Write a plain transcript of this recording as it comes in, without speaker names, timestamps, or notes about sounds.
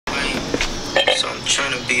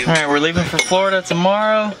Alright, we're leaving for Florida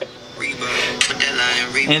tomorrow.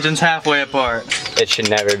 Engine's halfway apart. It should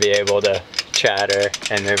never be able to chatter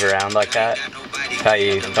and move around like that. That's how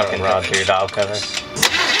you fucking rupture your valve cover.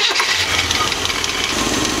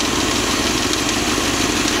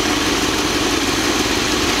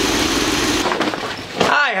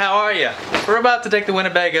 Hi, how are you? We're about to take the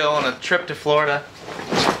Winnebago on a trip to Florida.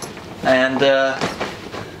 And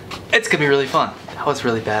it's gonna be really fun. That was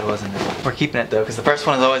really bad, wasn't it? We're keeping it though, because the first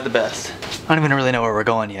one is always the best. I don't even really know where we're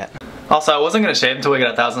going yet. Also, I wasn't gonna shave until we get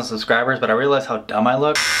 1,000 subscribers, but I realized how dumb I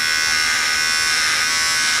look.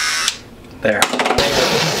 There.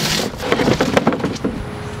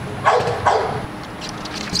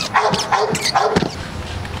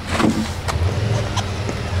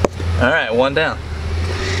 Alright, one down.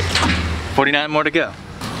 49 more to go.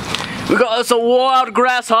 We got us a wild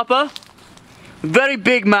grasshopper. Very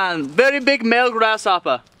big man, very big male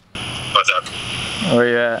grasshopper. What's up? Where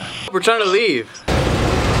you at? We're trying to leave.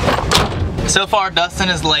 So far, Dustin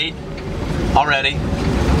is late already.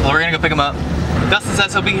 We're gonna go pick him up. Dustin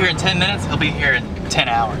says he'll be here in 10 minutes. He'll be here in 10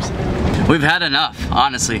 hours. We've had enough,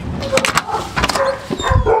 honestly.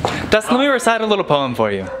 Dustin, let me recite a little poem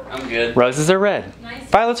for you. I'm good. Roses are red.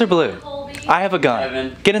 Violets are blue. I have a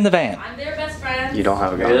gun. Get in the van. I'm their best friend. You don't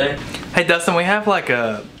have a gun. Really? Hey Dustin, we have like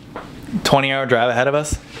a 20-hour drive ahead of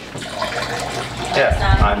us. Yeah,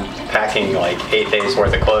 I'm packing like 8 days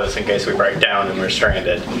worth of clothes in case we break down and we're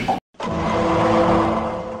stranded.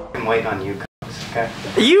 I'm waiting on you guys, okay?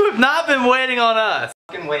 You have not been waiting on us.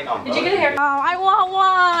 I'm waiting on Did you get a haircut? Oh, I want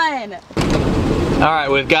one. All right,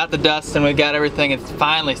 we've got the Dustin, we've got everything. It's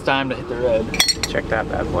finally time to hit the road. Check that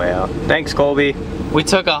bad boy out. Thanks, Colby. We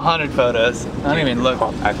took 100 photos. I don't even look.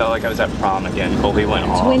 I felt like I was at prom again. Colby went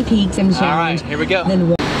off. Twin Peaks and All right, here we go.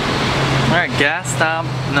 Then All right, gas stop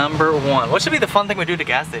number 1. What should be the fun thing we do at a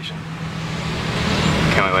gas station?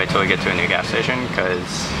 Can we wait till we get to a new gas station?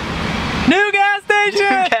 Cause New gas station!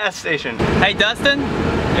 new gas station. Hey Dustin,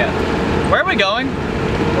 Yeah. where are we going?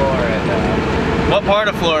 Florida. What part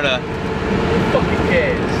of Florida? Fucking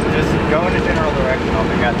cares. Just go in a general direction. I'll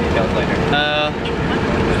figure out details later.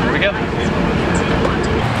 Here we go.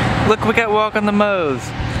 Look, we got walk on the mows.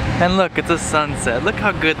 And look, it's a sunset. Look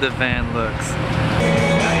how good the van looks.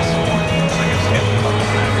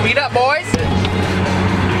 Speed up, boys!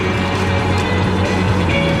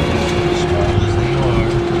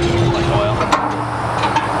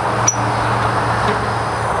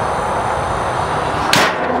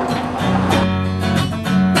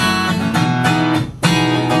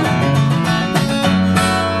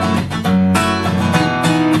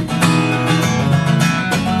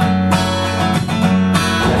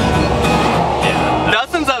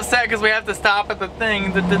 Because we have to stop at the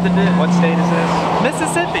thing. What state is this?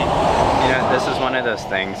 Mississippi. You know, this is one of those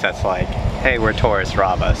things that's like, hey, we're tourists,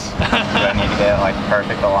 rob us. Do I need to get like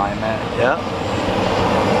perfect alignment? Yeah.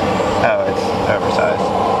 Oh, it's oversized.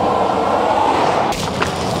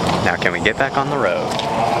 Now can we get back on the road?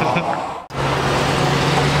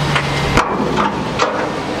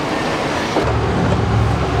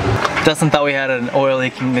 Dustin thought we had an oil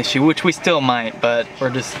leaking issue, which we still might, but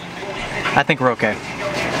I think we're okay.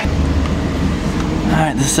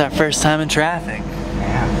 Alright, this is our first time in traffic.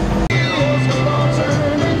 Yeah.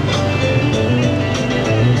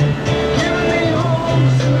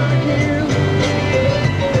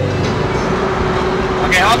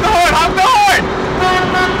 Okay, hop the horn, hop the horn!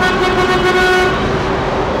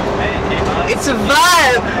 It's a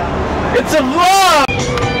vibe! It's a vlog!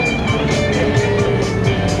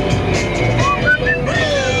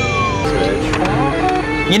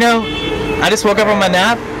 You know, I just woke up from my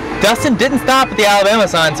nap. Dustin didn't stop at the Alabama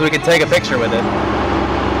sign so we could take a picture with it.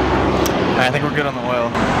 I think we're good on the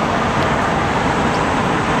oil.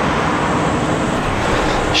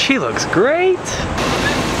 She looks great.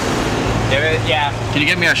 Yeah. Can you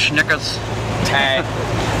get me a Snickers? Hey.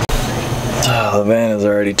 Oh, the van is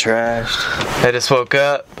already trashed. I just woke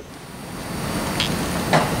up.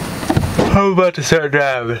 I'm about to start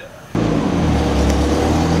driving.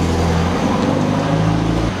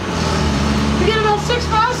 We get about 6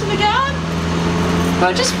 miles to the gallon. But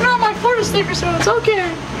I just put on my Florida sticker, so it's okay.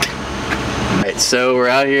 Alright, so we're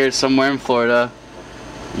out here somewhere in Florida.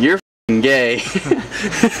 You're f***ing gay.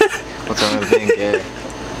 What's wrong with being gay?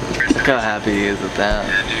 Look how happy he is with that.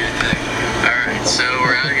 Alright, so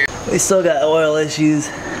we're out here. We still got oil issues.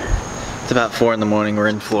 It's about 4 in the morning. We're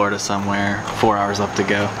in Florida somewhere. 4 hours left to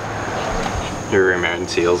go. Your rear end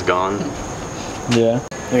seal's gone. Yeah.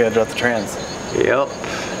 We gotta drop the trans. Yep.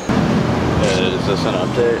 Is this an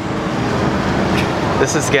update?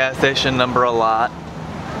 This is gas station number a lot.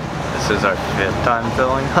 This is our 5th time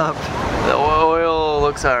filling up. The oil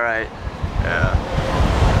looks alright. Yeah.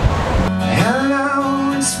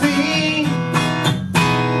 Hello, it's me.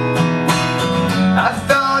 I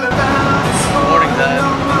thought about this for a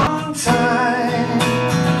long time.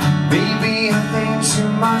 Maybe I think too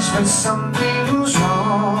much, but something's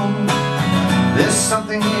wrong. There's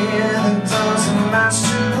something here that doesn't last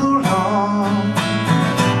too long.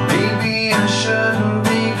 Maybe I shouldn't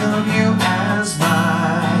think of you as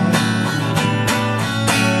mine.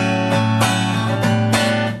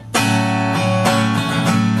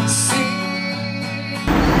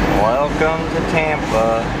 Welcome to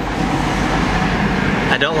Tampa.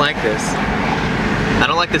 I don't like this. I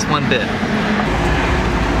don't like this one bit.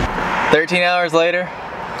 13 hours later,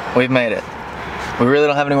 we've made it. We really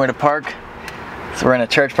don't have anywhere to park, so we're in a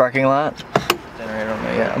church parking lot.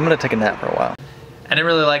 Yeah, I'm gonna take a nap for a while. I didn't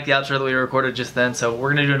really like the outro that we recorded just then, so we're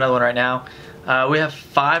gonna do another one right now. We have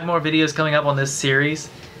 5 more videos coming up on this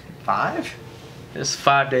series. 5? There's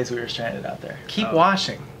 5 days we were stranded out there. Keep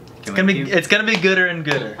watching. It's gonna be gooder and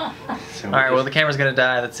gooder. Alright, well the camera's gonna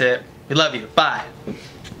die, that's it. We love you. Bye.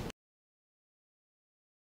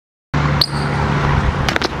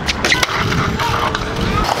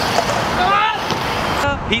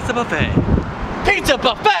 Pizza buffet. Pizza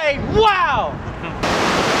buffet! Wow!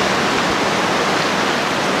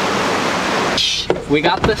 We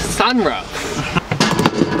got the sunroof.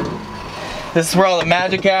 This is where all the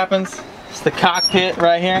magic happens. It's the cockpit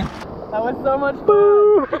right here. That was so much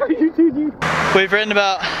fun. We've ridden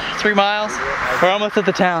about 3 miles. We're almost at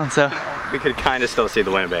the town, so. We could kind of still see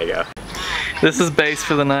the Winnebago. This is base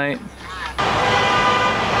for the night.